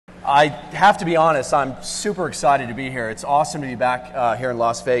I have to be honest, I'm super excited to be here. It's awesome to be back here in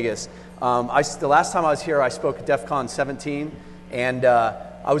Las Vegas. The last time I was here, I spoke at DEFCON 17, and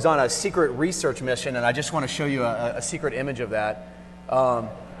I was on a secret research mission, and I just want to show you a secret image of that.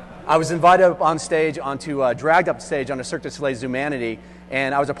 I was invited up on stage, dragged up stage onto Cirque du Soleil's Zumanity,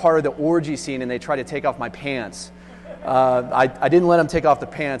 and I was a part of the orgy scene, and they tried to take off my pants. I didn't let them take off the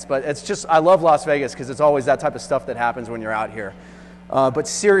pants, but it's just, I love Las Vegas because it's always that type of stuff that happens when you're out here. But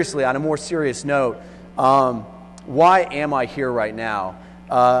seriously, on a more serious note, why am I here right now?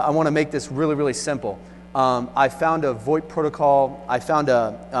 I want to make this really, really simple. I found a VoIP protocol. I found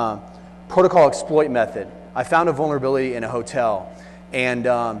a protocol exploit method. I found a vulnerability in a hotel. And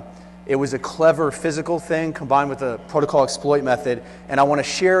it was a clever physical thing combined with a protocol exploit method. And I want to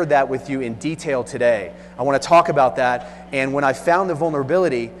share that with you in detail today. I want to talk about that. And when I found the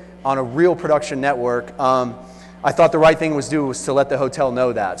vulnerability on a real production network, I thought the right thing was to let the hotel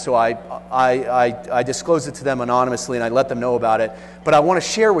know that. So I disclosed it to them anonymously, and I let them know about it. But I want to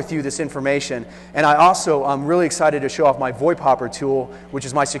share with you this information. And I also am really excited to show off my VoIP Hopper tool, which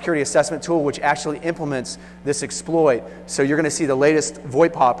is my security assessment tool, which actually implements this exploit. So you're going to see the latest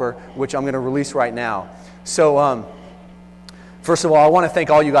VoIP Hopper, which I'm going to release right now. So first of all, I want to thank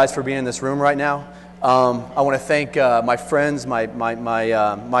all you guys for being in this room right now. I want to thank my friends,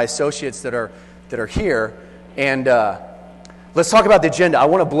 my associates that are here. And let's talk about the agenda. I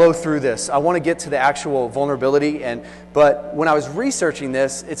want to blow through this. I want to get to the actual vulnerability. But when I was researching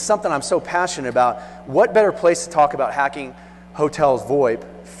this, it's something I'm so passionate about. What better place to talk about hacking hotels VoIP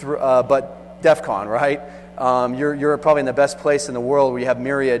but DEFCON, right? You're probably in the best place in the world where you have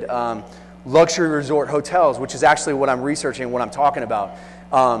myriad luxury resort hotels, which is actually what I'm researching, what I'm talking about.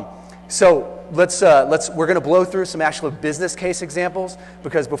 So we're going to blow through some actual business case examples,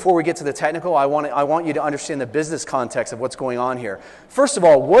 because before we get to the technical, I want you to understand the business context of what's going on here. First of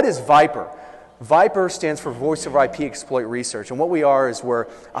all, what is VIPR? VIPR stands for Voice over IP Exploit Research, and what we are is we're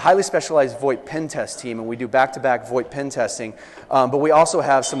a highly specialized VoIP pen test team, and we do back-to-back VoIP pen testing, but we also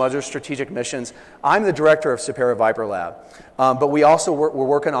have some other strategic missions. I'm the director of Sipera VIPR Lab, but we're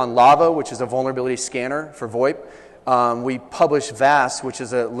working on Lava, which is a vulnerability scanner for VoIP. We publish VAS, which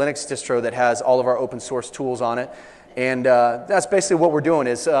is a Linux distro that has all of our open source tools on it. And that's basically what we're doing.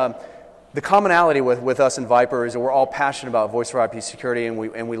 Is the commonality with us and VIPR is that we're all passionate about voice over IP security, and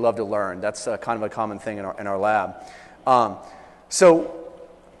we love to learn. That's kind of a common thing in our lab. So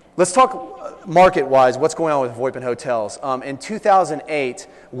let's talk market-wise, what's going on with VoIP in hotels. In 2008,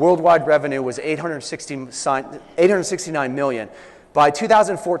 worldwide revenue was $869 million. By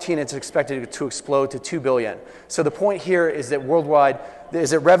 2014, it's expected to explode to $2 billion. So the point here is that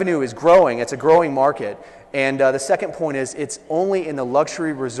revenue is growing. It's a growing market. And the second point is it's only in the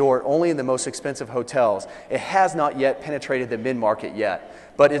luxury resort, only in the most expensive hotels. It has not yet penetrated the mid-market yet,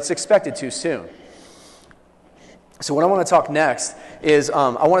 but it's expected to soon. So what I want to talk next is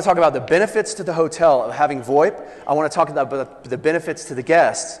I want to talk about the benefits to the hotel of having VoIP. I want to talk about the benefits to the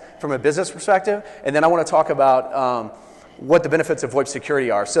guests from a business perspective. And then I want to talk about what the benefits of VoIP security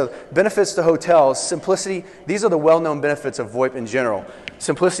are. So benefits to hotels, simplicity. These are the well-known benefits of VoIP in general.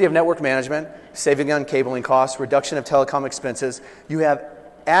 Simplicity of network management, saving on cabling costs, reduction of telecom expenses. You have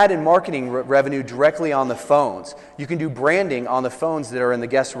ad and marketing revenue directly on the phones. You can do branding on the phones that are in the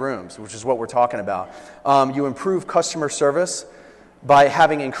guest rooms, which is what we're talking about. You improve customer service by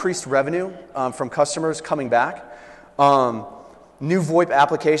having increased revenue from customers coming back. New VoIP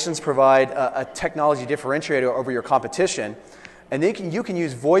applications provide a technology differentiator over your competition, and you can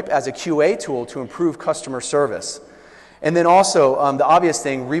use VoIP as a QA tool to improve customer service. And then also, the obvious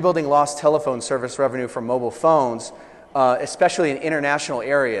thing, rebuilding lost telephone service revenue from mobile phones, especially in international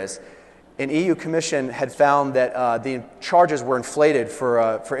areas. An EU Commission had found that the charges were inflated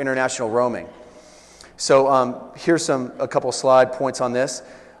for international roaming. So here's a couple slide points on this.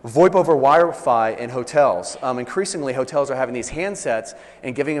 VoIP over Wi-Fi in hotels. Increasingly, hotels are having these handsets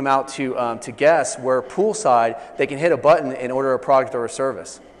and giving them out to guests where poolside they can hit a button and order a product or a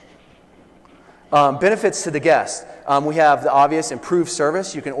service. Benefits to the guest. We have the obvious improved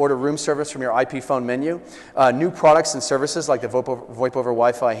service. You can order room service from your IP phone menu. New products and services like the VoIP over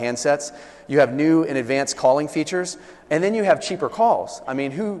Wi-Fi handsets. You have new and advanced calling features. And then you have cheaper calls. I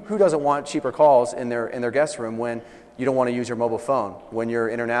mean, who doesn't want cheaper calls in their guest room when you don't want to use your mobile phone when you're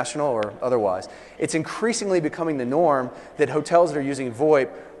international or otherwise? It's increasingly becoming the norm that hotels that are using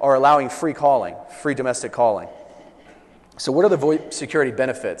VoIP are allowing free calling, free domestic calling. So what are the VoIP security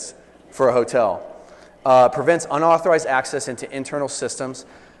benefits for a hotel? Prevents unauthorized access into internal systems,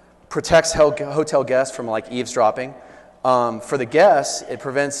 protects hotel guests from like eavesdropping. For the guests, it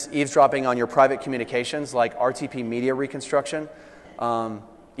prevents eavesdropping on your private communications like RTP media reconstruction.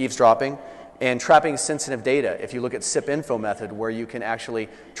 eavesdropping, and trapping sensitive data. If you look at SIP info method, where you can actually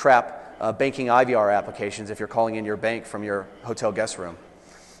trap banking IVR applications if you're calling in your bank from your hotel guest room.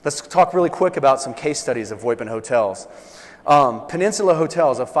 Let's talk really quick about some case studies of VoIP in hotels. Peninsula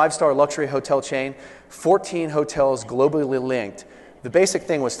Hotels, a 5-star luxury hotel chain, 14 hotels globally linked. The basic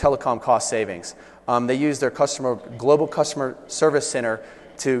thing was telecom cost savings. They used their global customer service center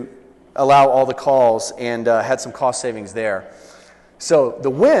to allow all the calls and had some cost savings there. So the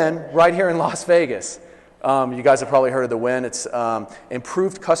win right here in Las Vegas, you guys have probably heard of the win. It's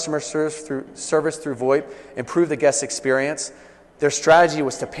improved customer service through VoIP, improve the guest experience. Their strategy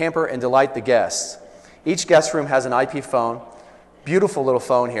was to pamper and delight the guests. Each guest room has an IP phone. Beautiful little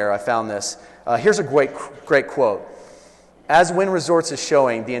phone here, I found this. Here's a great quote. As Wynn Resorts is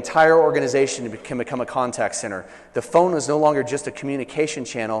showing, the entire organization can become a contact center. The phone is no longer just a communication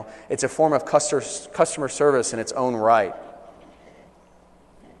channel, it's a form of customer service in its own right.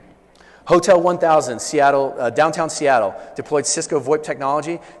 Hotel 1000, downtown Seattle, deployed Cisco VoIP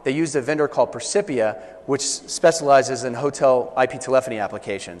technology. They used a vendor called Percipia, which specializes in hotel IP telephony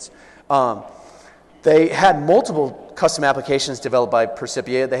applications. They had multiple custom applications developed by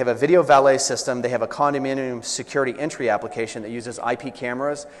Percipia. They have a video valet system. They have a condominium security entry application that uses IP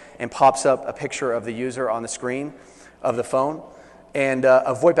cameras and pops up a picture of the user on the screen of the phone, and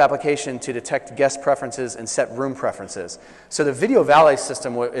a VoIP application to detect guest preferences and set room preferences. So the video valet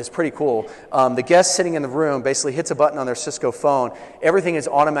system is pretty cool. The guest sitting in the room basically hits a button on their Cisco phone. Everything is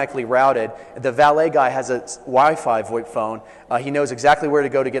automatically routed. The valet guy has a Wi-Fi VoIP phone. He knows exactly where to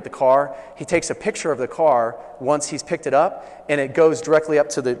go to get the car. He takes a picture of the car once he's picked it up, and it goes directly up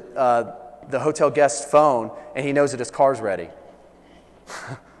to the hotel guest's phone, and he knows that his car's ready.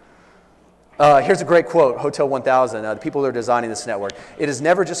 Here's a great quote, Hotel 1000, the people that are designing this network. It is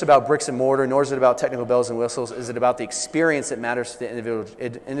never just about bricks and mortar, nor is it about technical bells and whistles. Is it about the experience that matters to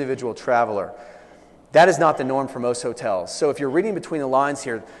the individual traveler? That is not the norm for most hotels. So if you're reading between the lines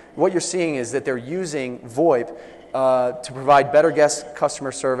here, what you're seeing is that they're using VoIP to provide better guest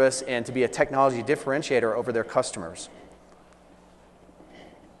customer service and to be a technology differentiator over their customers.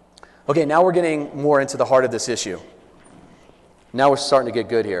 Okay, now we're getting more into the heart of this issue. Now we're starting to get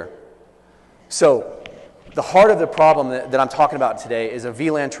good here. So the heart of the problem that I'm talking about today is a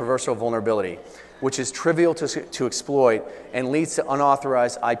VLAN traversal vulnerability, which is trivial to exploit and leads to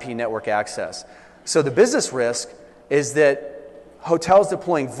unauthorized IP network access. So the business risk is that hotels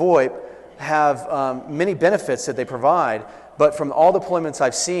deploying VoIP have many benefits that they provide, but from all deployments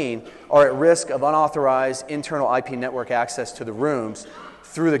I've seen are at risk of unauthorized internal IP network access to the rooms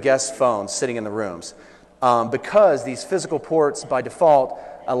through the guest phones sitting in the rooms. Because these physical ports by default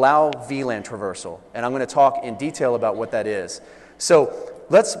allow VLAN traversal, and I'm going to talk in detail about what that is. So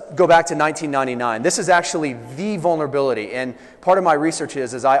let's go back to 1999. This is actually the vulnerability, and part of my research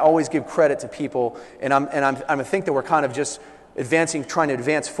is I always give credit to people, and I think that we're kind of just trying to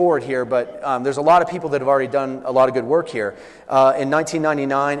advance forward here, but there's a lot of people that have already done a lot of good work here. In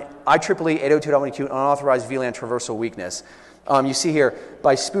 1999, IEEE 802.1q unauthorized VLAN traversal weakness. You see here,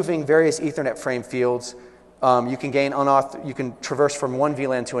 by spoofing various Ethernet frame fields, you can traverse from one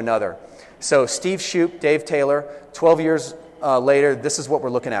VLAN to another. So Steve Shoup, Dave Taylor, 12 years later, this is what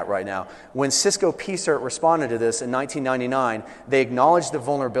we're looking at right now. When Cisco PCERT responded to this in 1999, they acknowledged the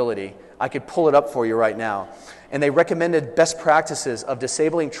vulnerability. I could pull it up for you right now. And they recommended best practices of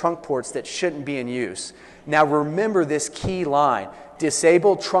disabling trunk ports that shouldn't be in use. Now remember this key line,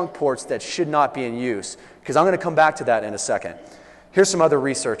 disable trunk ports that should not be in use, because I'm going to come back to that in a second. Here's some other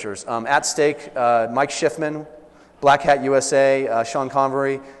researchers. At Stake, Mike Schiffman, Black Hat USA, Sean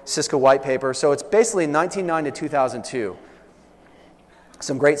Convery, Cisco White Paper. So it's basically 1999 to 2002.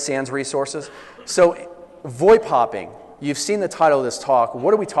 Some great SANS resources. So VoIP hopping, you've seen the title of this talk.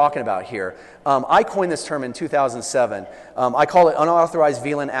 What are we talking about here? I coined this term in 2007. I call it unauthorized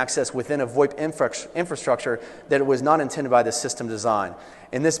VLAN access within a VoIP infrastructure that was not intended by the system design.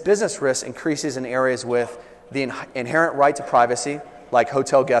 And this business risk increases in areas with the inherent right to privacy, like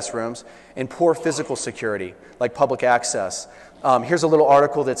hotel guest rooms, and poor physical security, like public access. Here's a little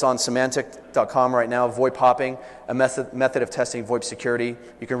article that's on semantic.com right now, VoIP hopping, a method of testing VoIP security.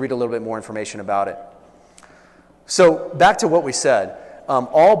 You can read a little bit more information about it. So back to what we said.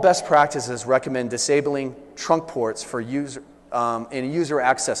 All best practices recommend disabling trunk ports for in user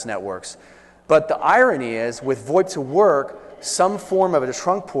access networks. But the irony is, with VoIP to work, some form of a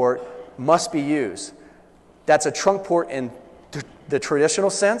trunk port must be used. That's a trunk port in the traditional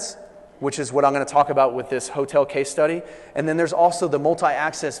sense, which is what I'm going to talk about with this hotel case study. And then there's also the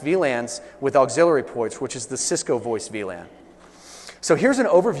multi-access VLANs with auxiliary ports, which is the Cisco Voice VLAN. So here's an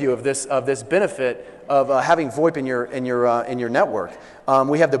overview of this benefit of having VoIP in your network.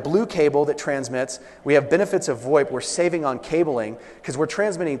 We have the blue cable that transmits. We have benefits of VoIP. We're saving on cabling because we're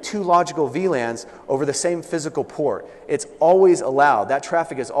transmitting 2 logical VLANs over the same physical port. It's always allowed. That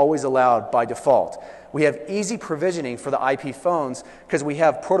traffic is always allowed by default. We have easy provisioning for the IP phones because we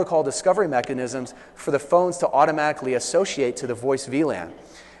have protocol discovery mechanisms for the phones to automatically associate to the voice VLAN.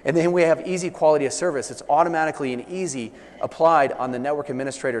 And then we have easy quality of service. It's automatically and easy applied on the network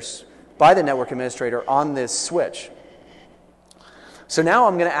administrators, by the network administrator on this switch. So now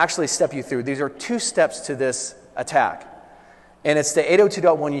I'm going to actually step you through. These are 2 steps to this attack. And it's the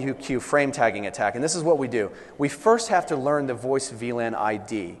 802.1q frame tagging attack. And this is what we do. We first have to learn the voice VLAN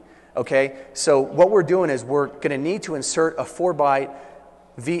ID. Okay? So what we're doing is we're going to need to insert a 4-byte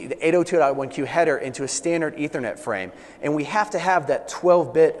the 802.1q header into a standard Ethernet frame. And we have to have that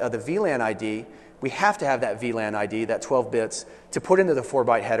 12-bit of the VLAN ID. We have to have that VLAN ID, that 12 bits, to put into the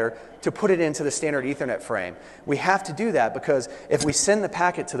 4-byte header, to put it into the standard Ethernet frame. We have to do that because if we send the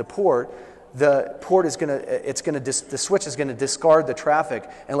packet to the port is going to, the switch is going to discard the traffic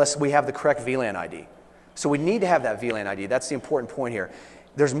unless we have the correct VLAN ID. So we need to have that VLAN ID. That's the important point here.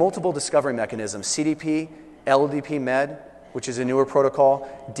 There's multiple discovery mechanisms: CDP, LLDP-MED, which is a newer protocol,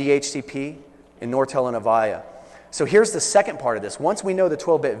 DHCP, and Nortel and Avaya. So here's the second part of this. Once we know the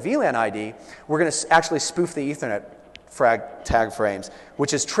 12-bit VLAN ID, we're going to actually spoof the Ethernet tag frames,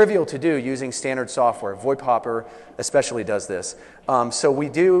 which is trivial to do using standard software. VoIP Hopper especially does this. So we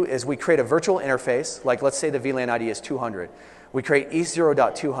do is we create a virtual interface, like let's say the VLAN ID is 200. We create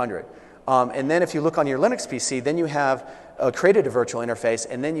E0.200. And then if you look on your Linux PC, then you have created a virtual interface,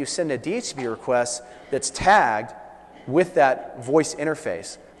 and then you send a DHCP request that's tagged with that voice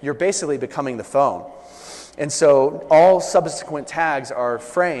interface. You're basically becoming the phone. And so all subsequent tags all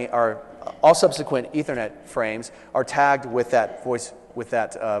subsequent Ethernet frames are tagged with that voice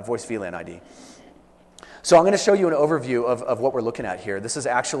VLAN ID. So I'm going to show you an overview of what we're looking at here. This is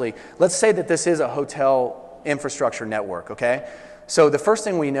actually, let's say that this is a hotel infrastructure network, okay? So the first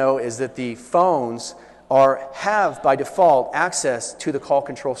thing we know is that the phones have by default access to the call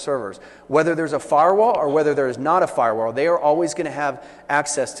control servers. Whether there's a firewall or whether there is not a firewall, they are always going to have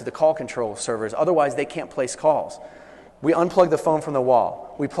access to the call control servers. Otherwise, they can't place calls. We unplug the phone from the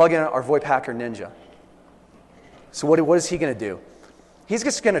wall. We plug in our VoIP Hacker Ninja. So what is he going to do? He's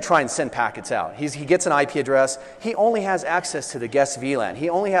just going to try and send packets out. He gets an IP address. He only has access to the guest VLAN. He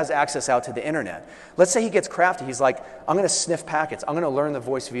only has access out to the internet. Let's say he gets crafty. He's like, I'm going to sniff packets. I'm going to learn the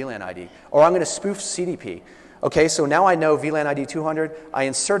voice VLAN ID. Or I'm going to spoof CDP. Okay, so now I know VLAN ID 200. I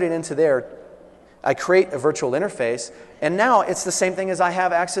insert it into there. I create a virtual interface. And now it's the same thing as I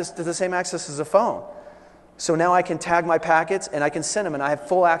have access to the same access as a phone. So now I can tag my packets and I can send them. And I have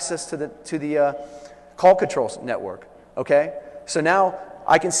full access to the call control network. Okay? So now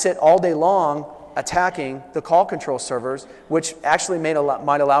I can sit all day long attacking the call control servers, which actually might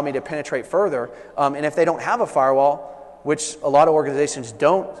allow me to penetrate further. And if they don't have a firewall, which a lot of organizations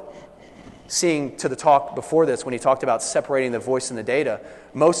don't, seeing to the talk before this when he talked about separating the voice and the data,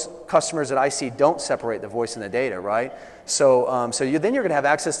 most customers that I see don't separate the voice and the data, right? So, then you're going to have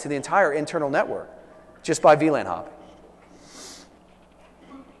access to the entire internal network just by VLAN hopping.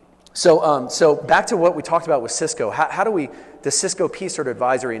 So back to what we talked about with Cisco. The Cisco P-Cert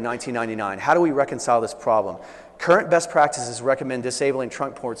Advisory in 1999, how do we reconcile this problem? Current best practices recommend disabling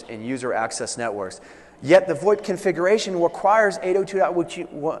trunk ports in user access networks. Yet the VoIP configuration requires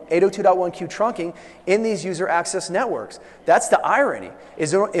 802.1q trunking in these user access networks. That's the irony.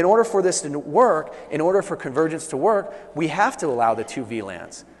 Is in order for this to work, in order for convergence to work, we have to allow the 2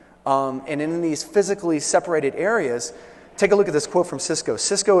 VLANs. And in these physically separated areas, take a look at this quote from Cisco.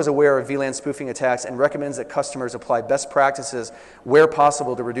 Cisco is aware of VLAN spoofing attacks and recommends that customers apply best practices where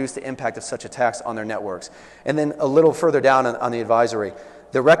possible to reduce the impact of such attacks on their networks. And then a little further down on the advisory,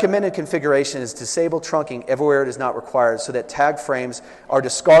 the recommended configuration is disable trunking everywhere it is not required so that tag frames are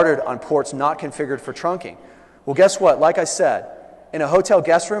discarded on ports not configured for trunking. Well, guess what? Like I said, in a hotel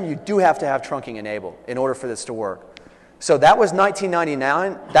guest room, you do have to have trunking enabled in order for this to work. So that was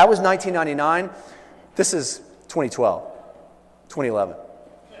 1999. That was 1999. This is 2012. 2011.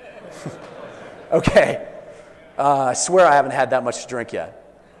 Okay. I swear I haven't had that much to drink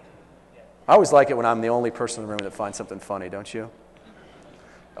yet. I always like it when I'm the only person in the room that finds something funny, don't you?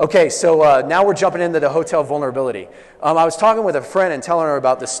 Okay, so now we're jumping into the hotel vulnerability. I was talking with a friend and telling her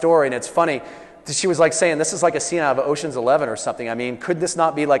about this story, and it's funny. she was like saying, this is like a scene out of Ocean's 11 or something. I mean, could this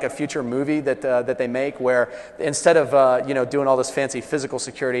not be like a future movie that they make where instead of doing all this fancy physical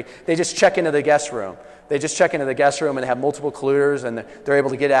security, they just check into the guest room. They just check into the guest room and have multiple colluders, and they're able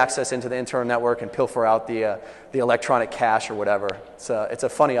to get access into the internal network and pilfer out the electronic cache or whatever. It's a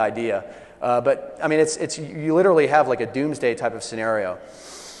funny idea, but I mean, you literally have like a doomsday type of scenario.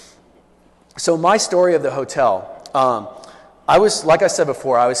 So my story of the hotel, like I said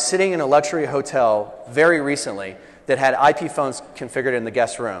before, I was sitting in a luxury hotel very recently that had IP phones configured in the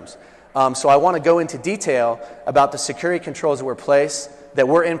guest rooms. So I want to go into detail about the security controls that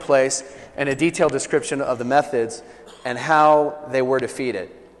were in place, and a detailed description of the methods and how they were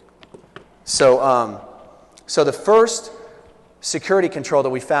defeated. So, so the first security control that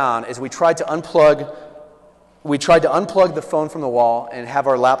we found is we tried to unplug the phone from the wall and have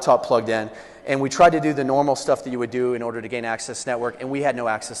our laptop plugged in, and we tried to do the normal stuff that you would do in order to gain access to the network, and we had no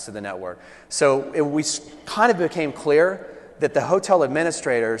access to the network. So we kind of became clear that the hotel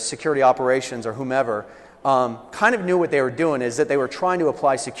administrators, security operations, or whomever, kind of knew what they were doing, is that they were trying to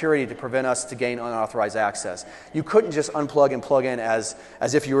apply security to prevent us to gain unauthorized access. You couldn't just unplug and plug in as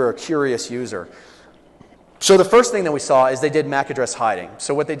if you were a curious user. So the first thing that we saw is they did MAC address hiding.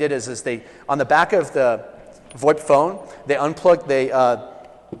 So what they did is they, on the back of the VoIP phone, they unplugged, they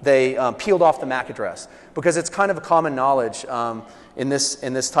peeled off the MAC address, because it's kind of a common knowledge in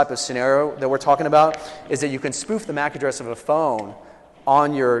this type of scenario that we're talking about, is that you can spoof the MAC address of a phone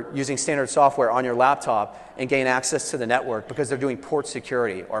using standard software on your laptop and gain access to the network, because they're doing port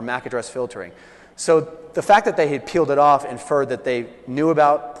security or MAC address filtering. So the fact that they had peeled it off inferred that they knew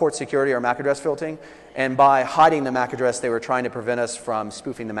about port security or MAC address filtering, and by hiding the MAC address, they were trying to prevent us from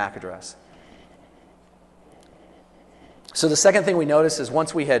spoofing the MAC address. So the second thing we noticed is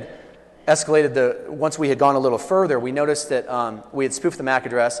once we had gone a little further, we noticed that we had spoofed the MAC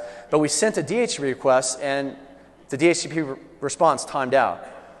address, but we sent a DHCP request, and the DHCP response timed out.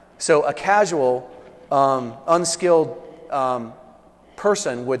 So a casual, unskilled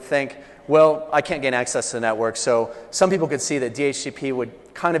person would think, well, I can't gain access to the network. So some people could see that DHCP would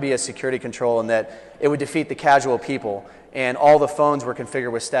kind of be a security control, and that it would defeat the casual people, and all the phones were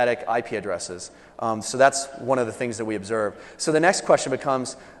configured with static IP addresses. So that's one of the things that we observed. So the next question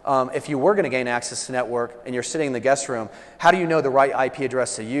becomes, if you were going to gain access to the network and you're sitting in the guest room, how do you know the right IP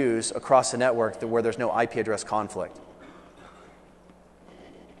address to use across the network where there's no IP address conflict?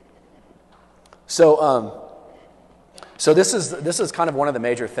 So, so this is kind of one of the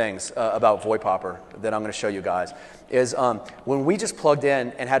major things about VoIP Hopper that I'm going to show you guys, is when we just plugged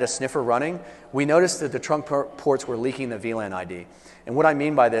in and had a sniffer running, we noticed that the trunk ports were leaking the VLAN ID. And what I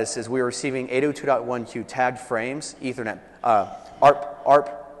mean by this is we were receiving 802.1q tagged frames, Ethernet,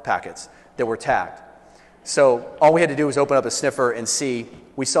 ARP packets that were tagged. So all we had to do was open up a sniffer and see,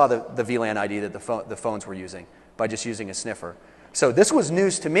 we saw the VLAN ID that the phones were using by just using a sniffer. So this was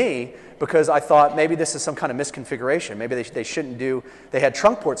news to me, because I thought maybe this is some kind of misconfiguration. Maybe they shouldn't do, they had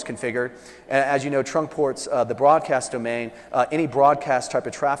trunk ports configured. And as you know, trunk ports, the broadcast domain, any broadcast type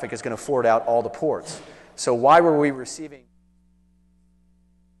of traffic is going to forward out all the ports. So why were we receiving?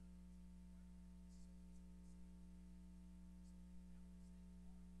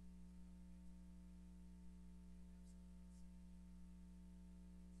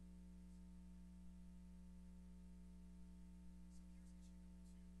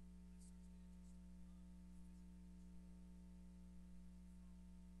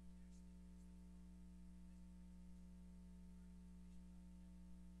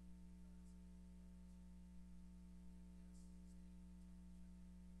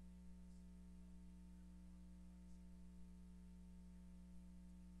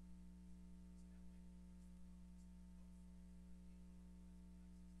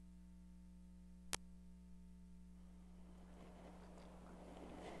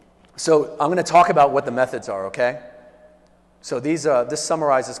 So I'm going to talk about what the methods are, okay? So this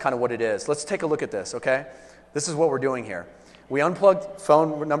summarizes kind of what it is. Let's take a look at this, okay? This is what we're doing here. We unplugged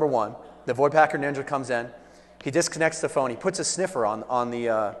phone number one. The VoIP Hacker Ninja comes in. He disconnects the phone. He puts a sniffer on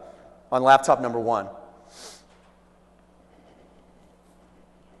laptop number one.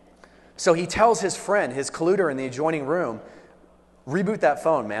 So he tells his friend, his colluder in the adjoining room, reboot that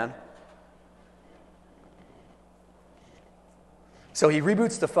phone, man. So he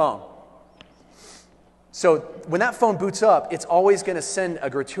reboots the phone. So when that phone boots up, it's always going to send a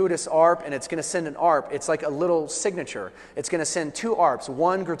gratuitous ARP, and it's going to send an ARP. It's like a little signature. It's going to send two ARPs,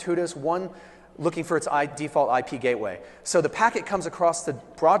 one gratuitous, one looking for its default IP gateway. So the packet comes across the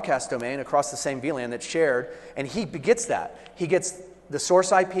broadcast domain, across the same VLAN that's shared, and he gets that. He gets the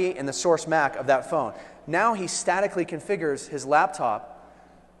source IP and the source MAC of that phone. Now he statically configures his laptop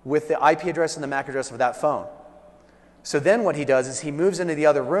with the IP address and the MAC address of that phone. So then what he does is he moves into the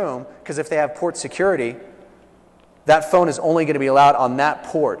other room, because if they have port security, that phone is only going to be allowed on that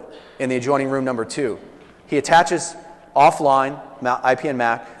port in the adjoining room number 2. He attaches offline IP and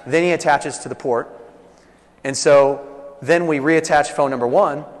MAC, then he attaches to the port. And so then we reattach phone number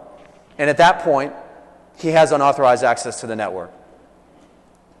 1, and at that point, he has unauthorized access to the network.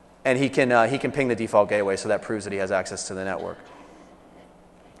 And he can ping the default gateway, so that proves that he has access to the network.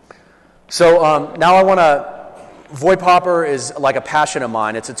 So now I want to, VoIP Hopper is like a passion of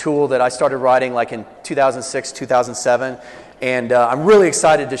mine. It's a tool that I started writing like in 2006, 2007. And I'm really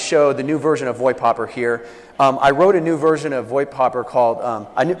excited to show the new version of VoIP Hopper here. I wrote a new version of VoIP Hopper called,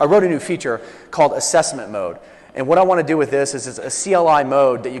 I wrote a new feature called assessment mode. And what I want to do with this is it's a CLI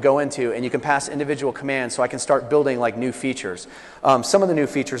mode that you go into and you can pass individual commands so I can start building like new features. Some of the new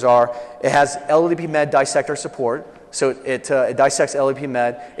features are, it has LLDP-MED dissector support. So it dissects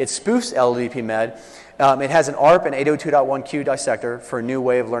LLDP-MED. It spoofs LLDP-MED. It has an ARP and 802.1q dissector for a new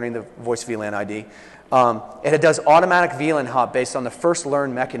way of learning the voice VLAN ID. It does automatic VLAN hop based on the first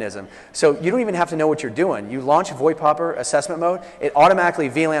learn mechanism. So you don't even have to know what you're doing. You launch VoIP Hopper assessment mode, it automatically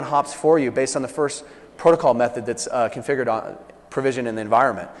VLAN hops for you based on the first protocol method that's configured on provision in the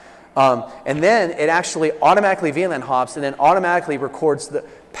environment. And then it actually automatically VLAN hops and then automatically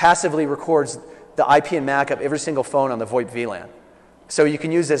passively records the IP and MAC of every single phone on the VoIP VLAN. So you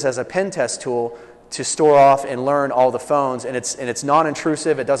can use this as a pen test tool to store off and learn all the phones, and it's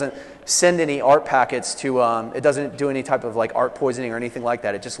non-intrusive. It doesn't send any ARP packets to, it doesn't do any type of like ARP poisoning or anything like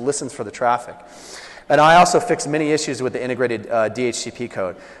that. It just listens for the traffic. And I also fixed many issues with the integrated DHCP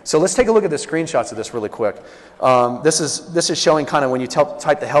code. So let's take a look at the screenshots of this really quick. This is showing kind of when you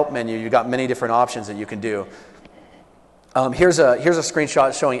type the help menu, you've got many different options that you can do. Here's a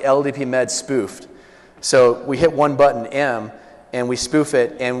screenshot showing LLDP-MED spoofed. So we hit one button, M, and we spoof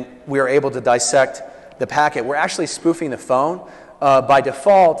it, and we are able to dissect the packet. We're actually spoofing the phone. By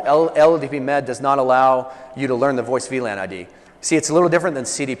default, LLDP-MED does not allow you to learn the voice VLAN ID. See, it's a little different than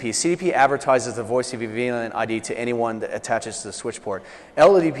CDP. CDP advertises the voice VLAN ID to anyone that attaches to the switch port.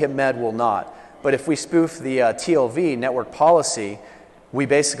 LLDP-MED will not. But if we spoof the TLV, network policy, we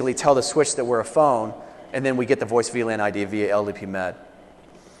basically tell the switch that we're a phone, and then we get the voice VLAN ID via LLDP-MED.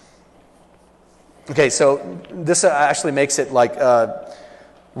 Okay, so this actually makes it like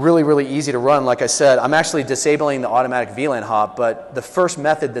really, really easy to run. Like I said, I'm actually disabling the automatic VLAN hop, but the first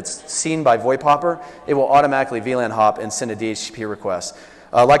method that's seen by VoIP Hopper, it will automatically VLAN hop and send a DHCP request.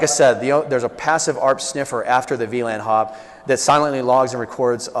 Like I said, there's a passive ARP sniffer after the VLAN hop that silently logs and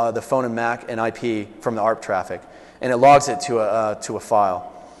records the phone and MAC and IP from the ARP traffic, and it logs it to a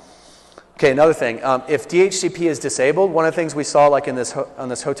file. Okay, another thing, if DHCP is disabled, one of the things we saw like in this on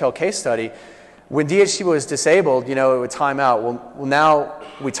this hotel case study, when DHCP was disabled, you know, it would time out. Well, now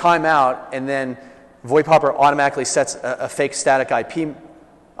we time out, and then VoIP Hopper automatically sets a fake static IP,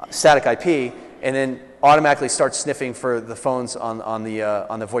 and then automatically starts sniffing for the phones on the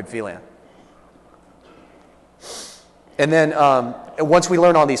VoIP VLAN. And then once we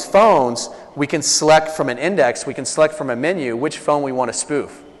learn all these phones, we can select from an index, we can select from a menu which phone we want to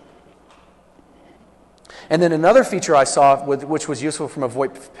spoof. And then another feature I saw, which was useful from a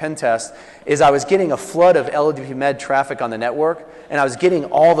VoIP pen test, is I was getting a flood of LLDP-MED traffic on the network, and I was getting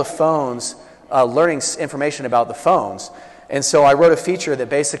all the phones learning information about the phones. And so I wrote a feature that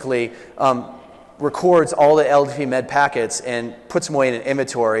basically records all the LLDP-MED packets and puts them away in an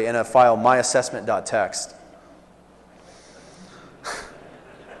inventory in a file myassessment.txt.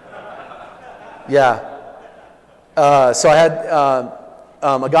 Yeah. So I had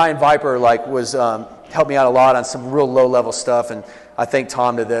a guy in Viper was helped me out a lot on some real low-level stuff, and I thank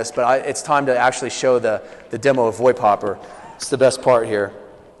Tom to this, but it's time to actually show the demo of VoIP Hopper. It's the best part here.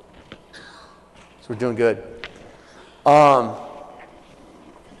 So we're doing good.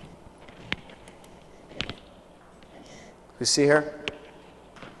 You see here?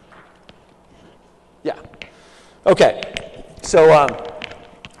 Yeah. Okay. So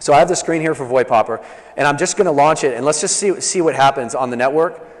I have the screen here for VoIP Hopper, and I'm just going to launch it, and let's just see what happens on the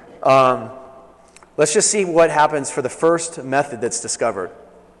network. Let's just see what happens for the first method that's discovered.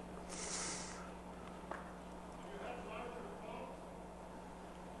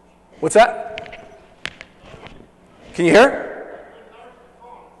 What's that? Can you hear?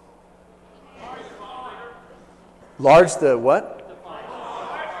 Large the what?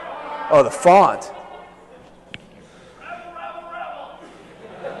 Oh, the font.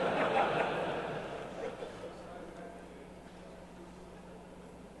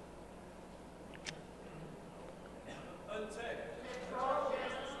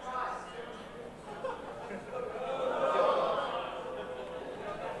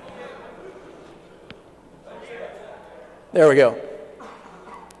 There we go.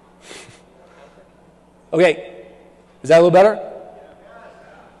 Okay, is that a little better?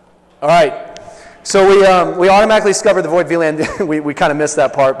 All right. So we automatically discovered the VoIP VLAN. we kind of missed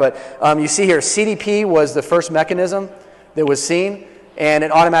that part, but you see here, CDP was the first mechanism that was seen, and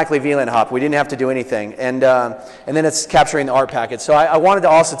it automatically VLAN hopped. We didn't have to do anything, and then it's capturing the ARP packet. So I wanted to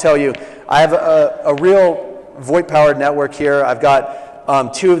also tell you, I have a real VoIP-powered network here. I've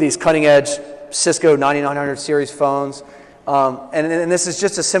got 2 of these cutting-edge Cisco 9900 series phones. And this is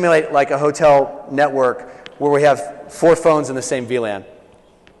just to simulate like a hotel network where we have 4 phones in the same VLAN.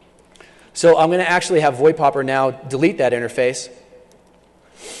 So I'm going to actually have VoIP Hopper now delete that interface.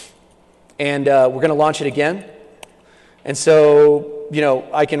 And we're going to launch it again. And so, you know,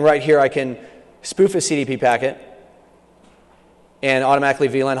 I can right here, I can spoof a CDP packet and automatically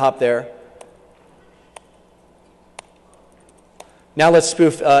VLAN hop there. Now let's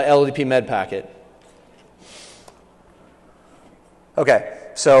spoof LLDP-MED packet. Okay,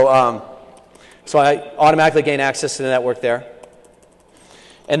 so I automatically gain access to the network there.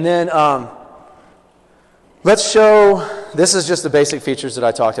 And then let's show, this is just the basic features that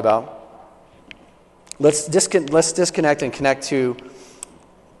I talked about. Let's disconnect and connect to,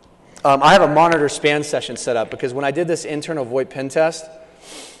 I have a monitor span session set up because when I did this internal VoIP pen test,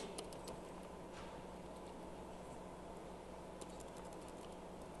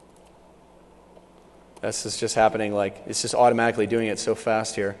 this is just happening like, it's just automatically doing it so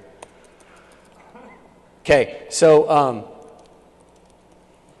fast here. Okay, so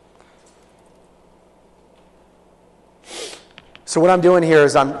what I'm doing here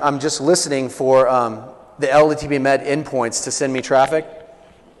is I'm just listening for the LLDP-MED endpoints to send me traffic.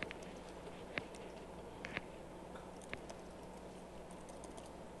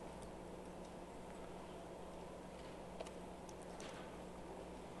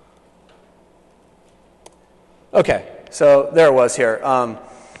 Okay, so there it was here.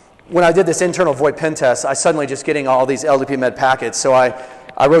 When I did this internal VoIP pen test, I suddenly just getting all these LLDP-MED packets. So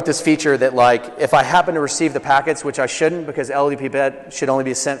I wrote this feature that like, if I happen to receive the packets, which I shouldn't because LLDP-MED should only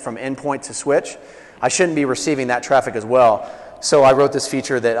be sent from endpoint to switch, I shouldn't be receiving that traffic as well. So I wrote this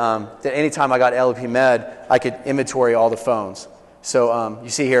feature that, that anytime I got LLDP-MED, I could inventory all the phones. So you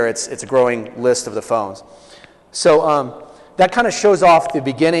see here, it's a growing list of the phones. So that kind of shows off the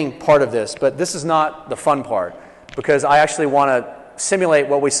beginning part of this, but this is not the fun part because I actually want to simulate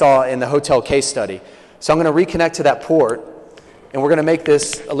what we saw in the hotel case study. So I'm going to reconnect to that port, and we're going to make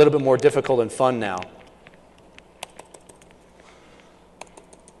this a little bit more difficult and fun now.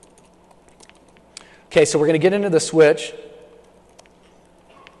 Okay, so we're going to get into the switch.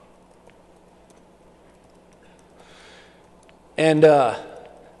 And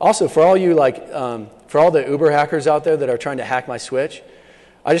also, for all you for all the Uber hackers out there that are trying to hack my switch,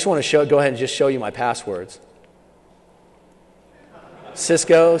 I just want to go ahead and just show you my passwords.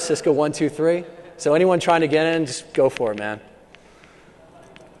 Cisco 123. So anyone trying to get in, just go for it, man.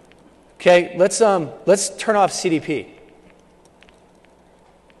 Okay, let's turn off CDP.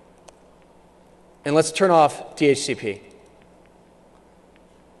 And let's turn off DHCP.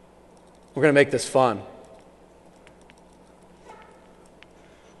 We're going to make this fun.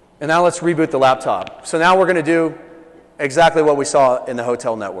 And now let's reboot the laptop. So now we're going to do exactly what we saw in the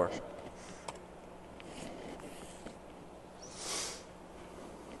hotel network.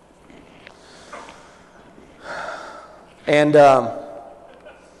 And now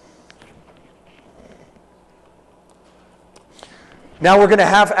we're going to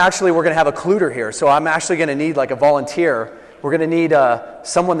have a occluder here. So I'm actually going to need like a volunteer. We're going to need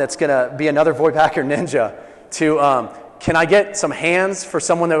someone that's going to be another VoIP hacker ninja to, can I get some hands for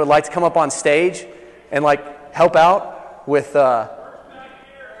someone that would like to come up on stage and like help out with,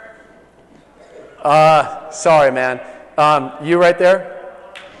 sorry man, you right there?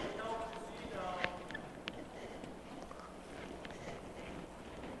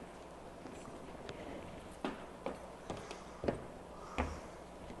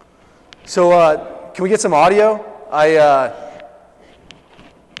 So can we get some audio? I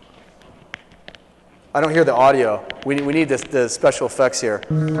don't hear the audio. We need the special effects here.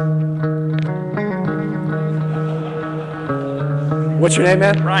 What's your name,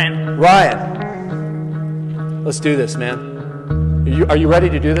 man? Ryan. Ryan. Let's do this, man. Are you ready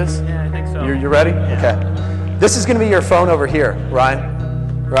to do this? Yeah, I think so. You're ready? Yeah. Okay. This is going to be your phone over here,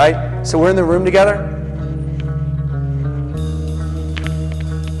 Ryan. Right? So we're in the room together.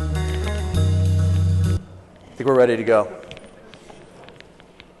 I think we're ready to go.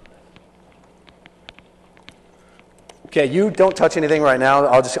 Okay, you don't touch anything right now.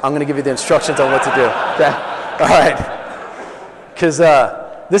 I'm going to give you the instructions on what to do. Okay? All right. Because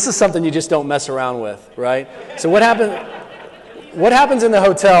this is something you just don't mess around with, right? So what happens? what happens in the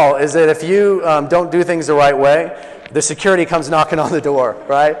hotel is that if you don't do things the right way, the security comes knocking on the door,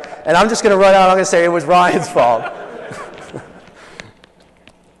 right? And I'm just going to run out. I'm going to say it was Ryan's fault.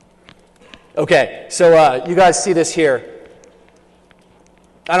 Okay, so you guys see this here.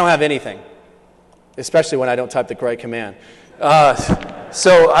 I don't have anything, especially when I don't type the right command.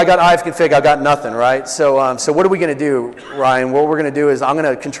 So I got ifconfig, I got nothing, right? So what are we going to do, Ryan? What we're going to do is I'm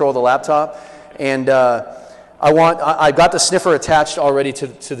going to control the laptop, and I got the sniffer attached already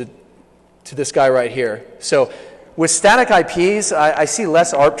to this guy right here. So with static IPs, I see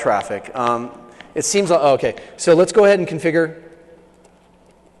less ARP traffic. It seems like, oh, okay. So let's go ahead and configure.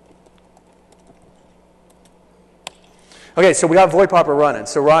 Okay, so we got VoIP Hopper running.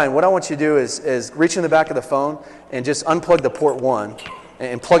 So Ryan, what I want you to do is reach in the back of the phone and just unplug the port 1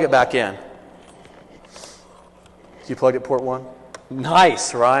 and plug it back in. You plugged it port 1?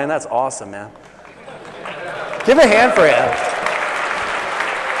 Nice, Ryan. That's awesome, man. Give a hand for him.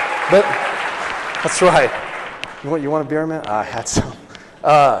 But that's right. You want a beer, man? I had some.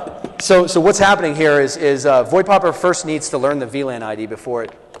 So what's happening here is VoIP Hopper first needs to learn the VLAN ID before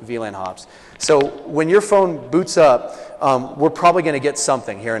it VLAN hops. So when your phone boots up, we're probably going to get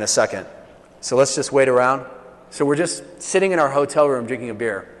something here in a second. So let's just wait around. So we're just sitting in our hotel room drinking a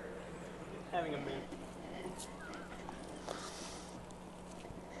beer. Having a beer.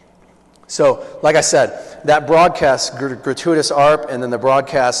 So like I said, that broadcast gratuitous ARP and then the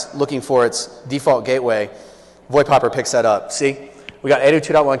broadcast looking for its default gateway, VoIP Hopper picks that up. See? We got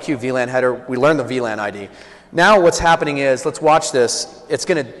 802.1q VLAN header. We learned the VLAN ID. Now what's happening is, let's watch this. It's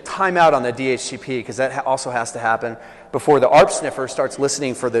going to time out on the DHCP because that also has to happen before the ARP sniffer starts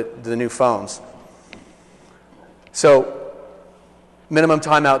listening for the new phones. So minimum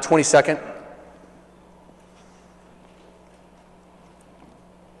timeout, 20 second.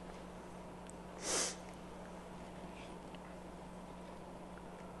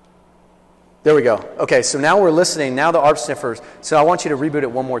 There we go. Okay, so now we're listening. Now the ARP sniffers. So I want you to reboot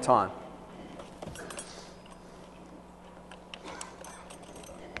it one more time.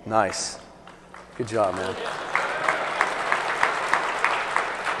 Nice. Good job, man.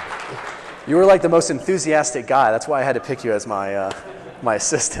 You were like the most enthusiastic guy. That's why I had to pick you as my, my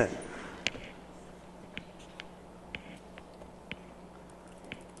assistant.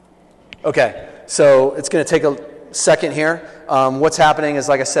 Okay, so it's going to take a second here. What's happening is,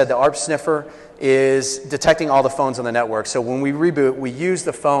 like I said, the ARP sniffer is detecting all the phones on the network. So when we reboot, we use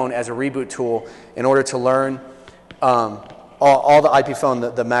the phone as a reboot tool in order to learn all the IP phone,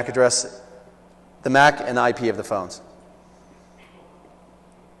 the MAC address, the MAC and the IP of the phones.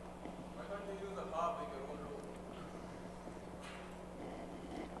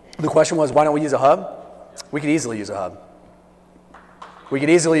 The question was, why don't we use a hub? We could easily use a hub. We could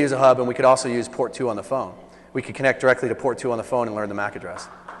easily use a hub, and we could also use port 2 on the phone. We could connect directly to port 2 on the phone and learn the MAC address.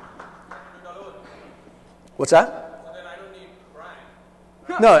 What's that? So then I don't need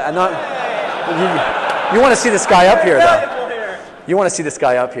Brian. No, I'm not. You want to see this guy up here, though. You want to see this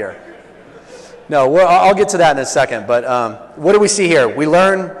guy up here. No, I'll get to that in a second. But what do we see here? We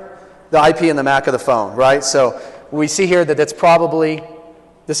learn the IP and the MAC of the phone, right? So we see here that this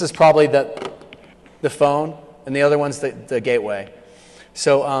is probably the phone, and the other one's the gateway.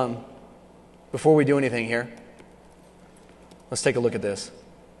 So before we do anything here, let's take a look at this.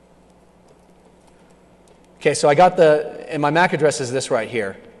 Okay, so I got and my MAC address is this right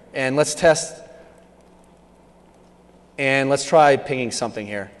here. And let's test, and let's try pinging something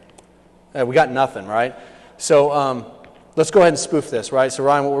here. We got nothing, right? So let's go ahead and spoof this, right? So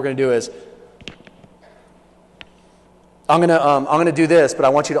Ryan, what we're going to do is, I'm going to do this, but I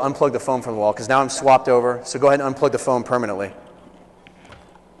want you to unplug the phone from the wall because now I'm swapped over. So go ahead and unplug the phone permanently.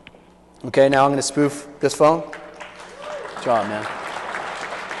 Okay, now I'm going to spoof this phone. Good job, man.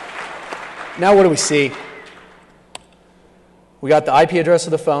 Now what do we see? We got the IP address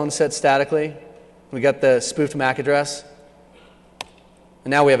of the phone set statically. We got the spoofed MAC address.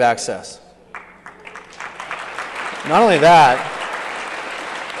 And now we have access. Not only that,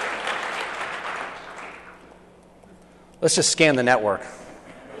 let's just scan the network.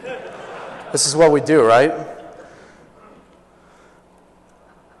 This is what we do, right?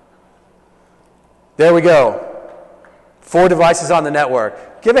 There we go. 4 devices on the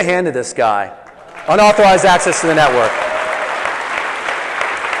network. Give a hand to this guy. Unauthorized access to the network.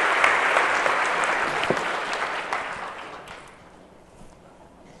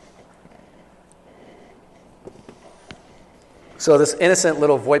 So this innocent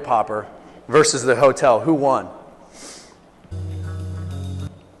little VoIP hopper versus the hotel, who won?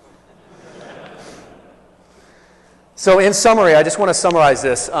 So in summary, I just want to summarize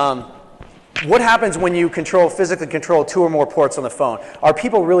this. what happens when you physically control 2 or more ports on the phone? Are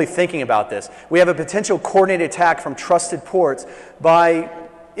people really thinking about this? We have a potential coordinated attack from trusted ports by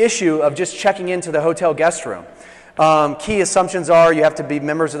issue of just checking into the hotel guest room. Key assumptions are you have to be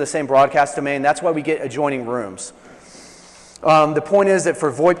members of the same broadcast domain. That's why we get adjoining rooms. The point is that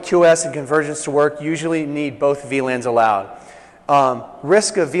for VoIP QoS and convergence to work, you usually need both VLANs allowed.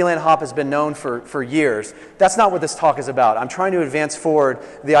 Risk of VLAN hop has been known for years. That's not what this talk is about. I'm trying to advance forward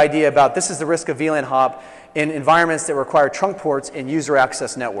the idea about this is the risk of VLAN hop in environments that require trunk ports in user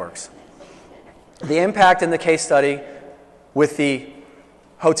access networks. The impact in the case study with the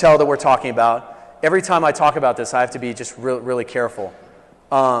hotel that we're talking about, every time I talk about this, I have to be just really careful.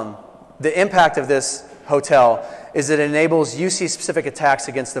 The impact of this hotel is that it enables UC-specific attacks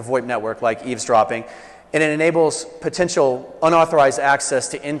against the VoIP network, like eavesdropping, and it enables potential unauthorized access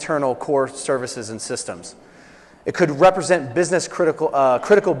to internal core services and systems. It could represent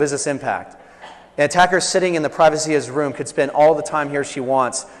critical business impact. An attacker sitting in the privacy of his room could spend all the time he or she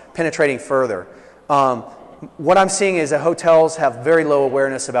wants penetrating further. What I'm seeing is that hotels have very low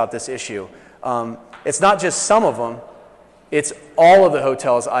awareness about this issue. It's not just some of them, it's all of the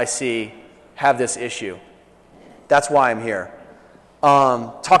hotels I see have this issue. That's why I'm here.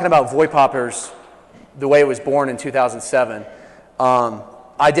 Talking about VoIP hoppers, the way it was born in 2007,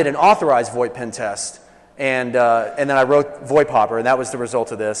 I did an authorized VoIP pen test, and then I wrote VoIP Hopper, and that was the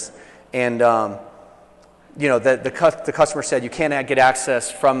result of this. And you know, the customer said you can't get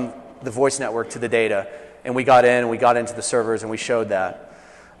access from the voice network to the data, and we got into the servers, and we showed that.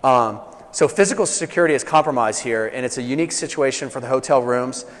 So physical security is compromised here, and it's a unique situation for the hotel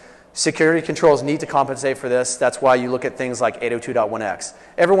rooms. Security controls need to compensate for this. That's why you look at things like 802.1x.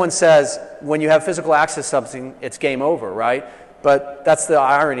 Everyone says when you have physical access to something, it's game over, right? But that's the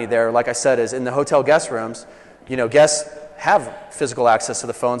irony there, like I said, is in the hotel guest rooms, you know, guests have physical access to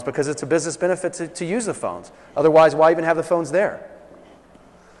the phones because it's a business benefit to use the phones. Otherwise, why even have the phones there?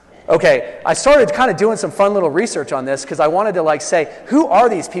 Okay, I started kind of doing some fun little research on this because I wanted to like say, who are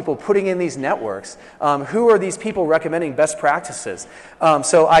these people putting in these networks? Who are these people recommending best practices?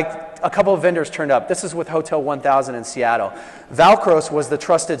 So a couple of vendors turned up. This is with Hotel 1000 in Seattle. Valcros was the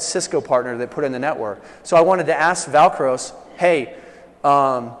trusted Cisco partner that put in the network. So I wanted to ask Valcros, hey,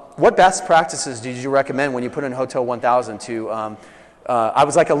 what best practices did you recommend when you put in Hotel 1000 to I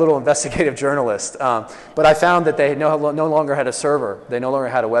was like a little investigative journalist, but I found that they no longer had a server. They no longer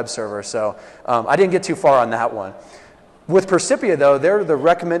had a web server, so I didn't get too far on that one. With Percipia, though, they're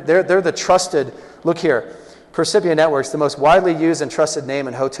the trusted, look here, Percipia Networks, the most widely used and trusted name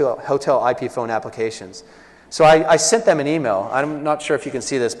in hotel IP phone applications. So I sent them an email. I'm not sure if you can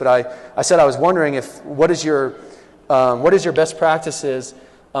see this, but I said I was wondering what is your best practices.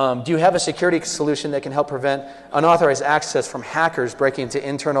 Do you have a security solution that can help prevent unauthorized access from hackers breaking into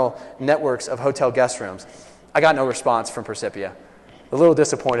internal networks of hotel guest rooms? I got no response from Percipia. A little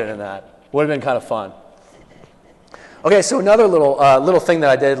disappointed in that. Would have been kind of fun. Okay, so another little thing that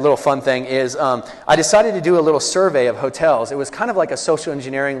I did, a little fun thing, is I decided to do a little survey of hotels. It was kind of like a social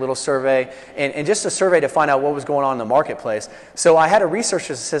engineering little survey, and just a survey to find out what was going on in the marketplace. So I had a research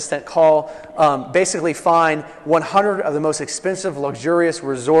assistant basically find 100 of the most expensive, luxurious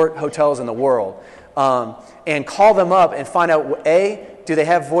resort hotels in the world, and call them up and find out, A, do they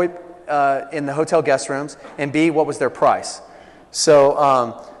have VoIP in the hotel guest rooms, and B, what was their price?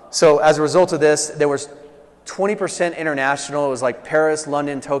 So, so as a result of this, there was 20% international. It was like Paris,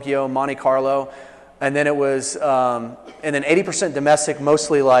 London, Tokyo, Monte Carlo, and then it was, and then 80% domestic,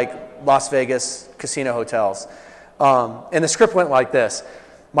 mostly like Las Vegas casino hotels. And the script went like this: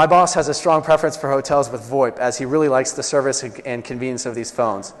 my boss has a strong preference for hotels with VoIP, as he really likes the service and convenience of these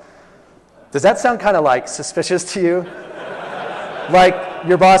phones. Does that sound kind of like suspicious to you? Like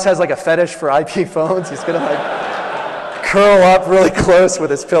your boss has like a fetish for IP phones? He's gonna like curl up really close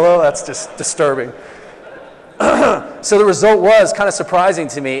with his pillow? That's just disturbing. So the result was kind of surprising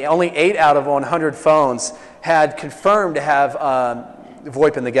to me. Only 8 out of 100 phones had confirmed to have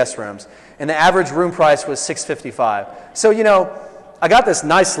VoIP in the guest rooms. And the average room price was $655. So, you know, I got this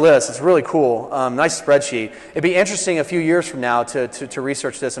nice list. It's really cool, nice spreadsheet. It'd be interesting a few years from now to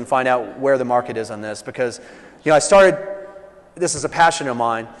research this and find out where the market is on this. Because, you know, this is a passion of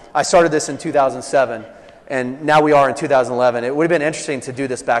mine. I started this in 2007, and now we are in 2011. It would have been interesting to do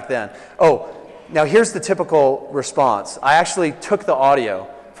this back then. Oh, now here's the typical response. I actually took the audio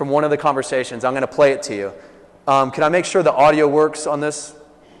from one of the conversations. I'm going to play it to you. Can I make sure the audio works on this?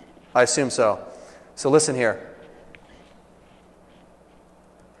 I assume so. So listen here.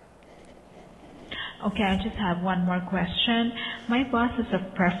 Okay, I just have one more question. My boss has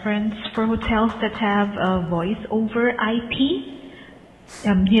a preference for hotels that have voice over IP.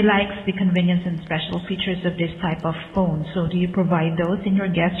 He likes the convenience and special features of this type of phone. So do you provide those in your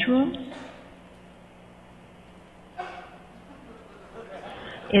guest rooms?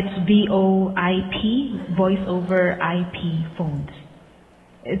 It's VoIP, voice over IP phones.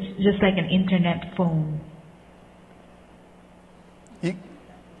 It's just like an internet phone.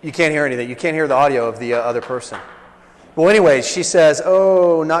 You can't hear anything. You can't hear the audio of the other person. Well, anyways, she says,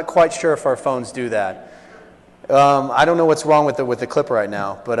 oh, not quite sure if our phones do that. I don't know what's wrong with the clip right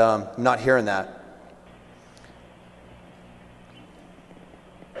now, but I'm not hearing that.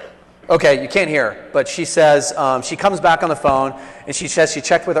 Okay, you can't hear her, but she says she comes back on the phone and she says she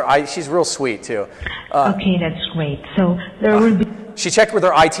checked with her. She's real sweet too. Okay, that's great. So there will be. She checked with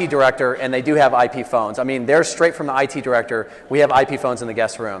her IT director, and they do have IP phones. I mean, they're straight from the IT director. We have IP phones in the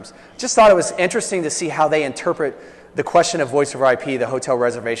guest rooms. Just thought it was interesting to see how they interpret the question of voice over IP, the hotel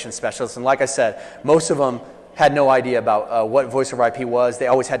reservation specialists. And like I said, most of them had no idea about what voice over IP was. They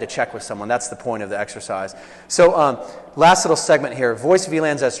always had to check with someone. That's the point of the exercise. So last little segment here, voice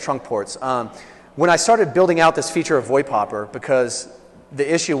VLANs as trunk ports. When I started building out this feature of VoIP Hopper, because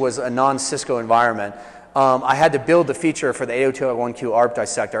the issue was a non-Cisco environment, I had to build the feature for the 802.1q ARP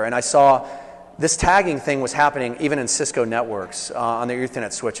dissector, and I saw this tagging thing was happening even in Cisco networks on their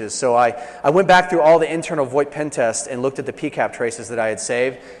Ethernet switches. So I went back through all the internal VoIP pen tests and looked at the PCAP traces that I had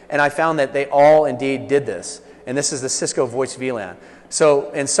saved, and I found that they all indeed did this. And this is the Cisco voice VLAN.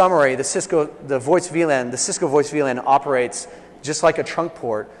 So in summary, the Cisco voice VLAN operates just like a trunk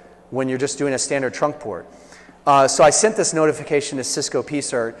port when you're just doing a standard trunk port. So I sent this notification to Cisco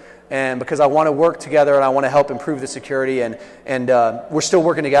PCERT, and because I want to work together and I want to help improve the security, and we're still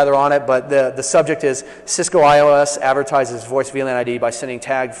working together on it, but the subject is Cisco iOS advertises voice VLAN ID by sending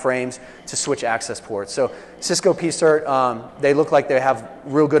tagged frames to switch access ports. So Cisco PCERT, they look like they have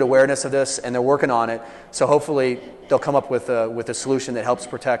real good awareness of this, and they're working on it. So hopefully they'll come up with a solution that helps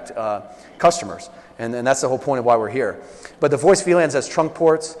protect customers, and that's the whole point of why we're here. But the voice VLANs as trunk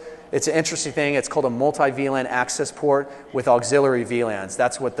ports, it's an interesting thing. It's called a multi-VLAN access port with auxiliary VLANs.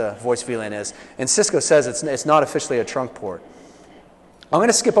 That's what the voice VLAN is. And Cisco says it's not officially a trunk port. I'm going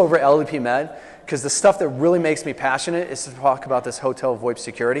to skip over LLDP-MED because the stuff that really makes me passionate is to talk about this hotel VoIP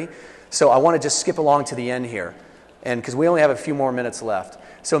security. So I want to just skip along to the end here, and because we only have a few more minutes left.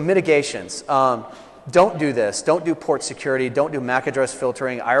 So mitigations. Don't do this. Don't do port security. Don't do MAC address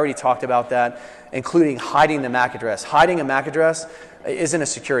filtering. I already talked about that, including hiding the MAC address. Hiding a MAC address isn't a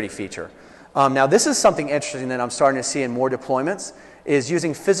security feature. Now, this is something interesting that I'm starting to see in more deployments, is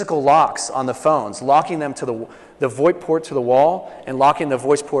using physical locks on the phones, locking them to the VoIP port to the wall and locking the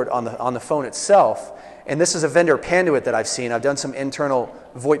voice port on the phone itself. And this is a vendor Panduit that I've seen. I've done some internal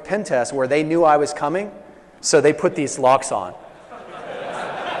VoIP pen tests where they knew I was coming, so they put these locks on.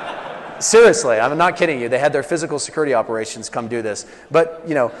 Seriously, I'm not kidding you. They had their physical security operations come do this. But,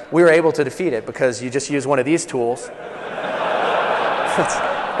 you know, we were able to defeat it because you just use one of these tools.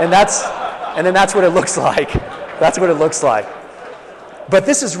 and then that's what it looks like. That's what it looks like. But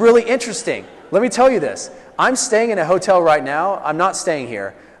this is really interesting. Let me tell you this. I'm staying in a hotel right now. I'm not staying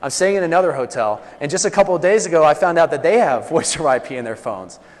here. I'm staying in another hotel. And just a couple of days ago, I found out that they have voice over IP in their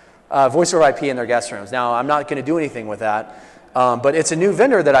phones, voice over IP in their guest rooms. Now, I'm not going to do anything with that. But it's a new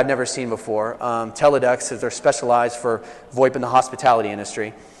vendor that I've never seen before. Teledex, they're specialized for VoIP in the hospitality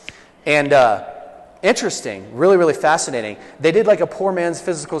industry. And interesting, really, really fascinating. They did like a poor man's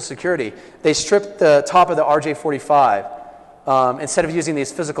physical security. They stripped the top of the RJ45. Instead of using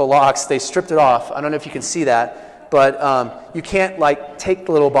these physical locks, they stripped it off. I don't know if you can see that, but you can't like take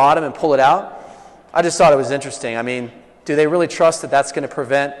the little bottom and pull it out. I just thought it was interesting. I mean, do they really trust that that's going to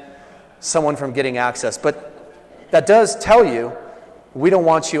prevent someone from getting access? But that does tell you, we don't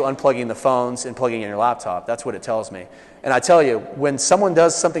want you unplugging the phones and plugging in your laptop. That's what it tells me. And I tell you, when someone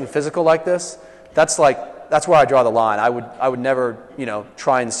does something physical like this, that's where I draw the line. I would never, you know,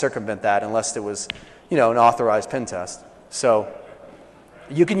 try and circumvent that unless it was, you know, an authorized pen test. So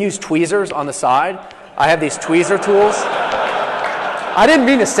you can use tweezers on the side. I have these tweezer tools. I didn't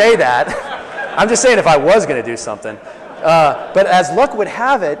mean to say that. I'm just saying if I was going to do something. But as luck would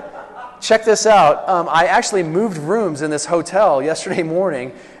have it, check this out. I actually moved rooms in this hotel yesterday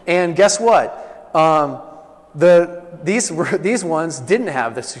morning, and guess what? These ones didn't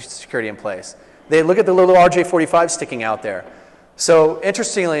have the security in place. They look at the little RJ45 sticking out there. So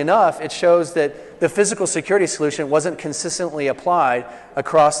interestingly enough, it shows that the physical security solution wasn't consistently applied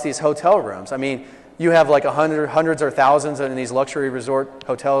across these hotel rooms. I mean, you have like hundreds or thousands in these luxury resort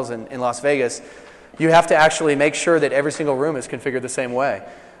hotels in Las Vegas. You have to actually make sure that every single room is configured the same way.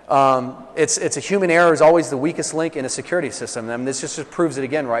 It's a human error is always the weakest link in a security system. I mean, this just proves it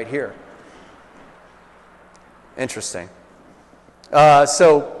again right here. Interesting.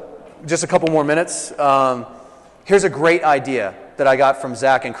 So just a couple more minutes. Here's a great idea that I got from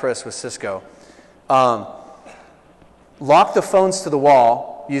Zach and Chris with Cisco. Lock the phones to the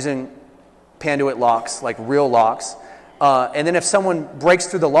wall using Panduit locks, like real locks. And then if someone breaks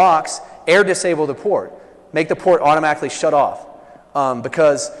through the locks, air disable the port. Make the port automatically shut off.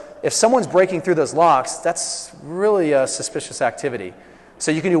 Because if someone's breaking through those locks, that's really a suspicious activity. So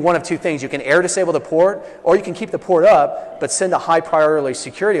you can do one of two things. You can air disable the port, or you can keep the port up, but send a high priority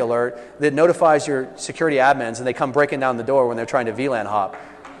security alert that notifies your security admins, and they come breaking down the door when they're trying to VLAN hop,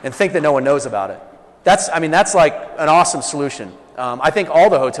 and think that no one knows about it. That's like an awesome solution. I think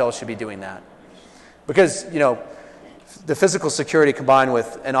all the hotels should be doing that, because the physical security combined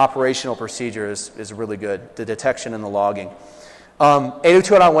with an operational procedure is really good. The detection and the logging.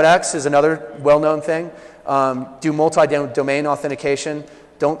 802.1x is another well-known thing. Do multi-domain authentication.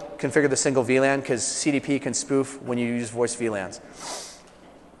 Don't configure the single VLAN because CDP can spoof when you use voice VLANs.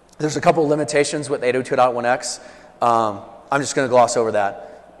 There's a couple of limitations with 802.1x. I'm just going to gloss over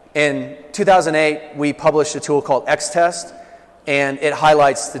that. In 2008, we published a tool called X-Test, and it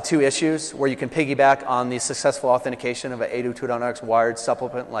highlights the two issues where you can piggyback on the successful authentication of an 802.1x wired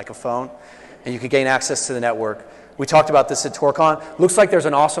supplement like a phone, and you can gain access to the network. We talked about this at TorCon. Looks like there's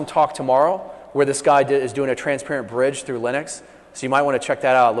an awesome talk tomorrow where this guy is doing a transparent bridge through Linux. So you might want to check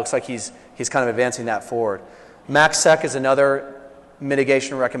that out. It looks like he's kind of advancing that forward. MaxSec is another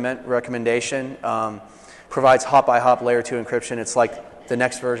mitigation recommendation. Provides hop-by-hop layer 2 encryption. It's like the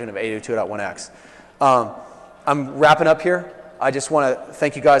next version of 802.1x. I'm wrapping up here. I just want to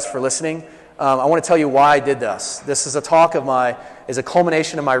thank you guys for listening. I want to tell you why I did this. This is a talk is a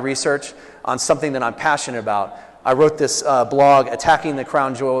culmination of my research on something that I'm passionate about. I wrote this blog, Attacking the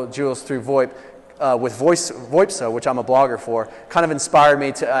Crown Jewels Through VoIP, with VoIP, which I'm a blogger for. Kind of inspired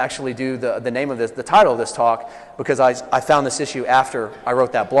me to actually do the name of the title of this talk, because I found this issue after I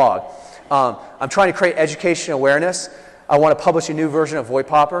wrote that blog. I'm trying to create education awareness. I want to publish a new version of VoIP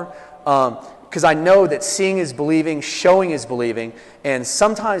Hopper, because I know that seeing is believing, showing is believing, and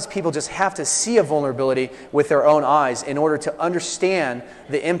sometimes people just have to see a vulnerability with their own eyes in order to understand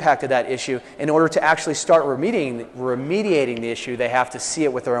the impact of that issue. In order to actually start remediating the issue, they have to see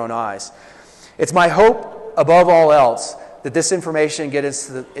it with their own eyes. It's my hope, above all else, that this information gets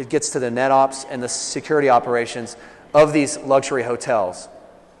to the NetOps and the security operations of these luxury hotels.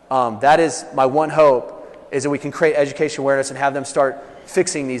 That is my one hope, is that we can create education awareness and have them start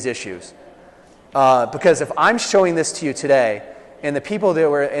fixing these issues. Because if I'm showing this to you today, and the people that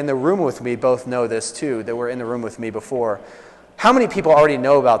were in the room with me both know this too, that were in the room with me before, how many people already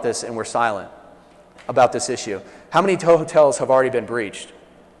know about this and were silent about this issue? How many hotels have already been breached?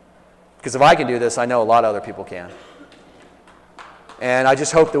 Because if I can do this, I know a lot of other people can. And I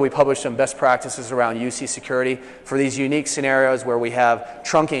just hope that we publish some best practices around UC security for these unique scenarios where we have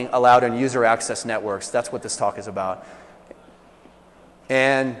trunking allowed in user access networks. That's what this talk is about.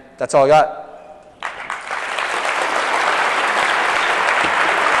 And that's all I got.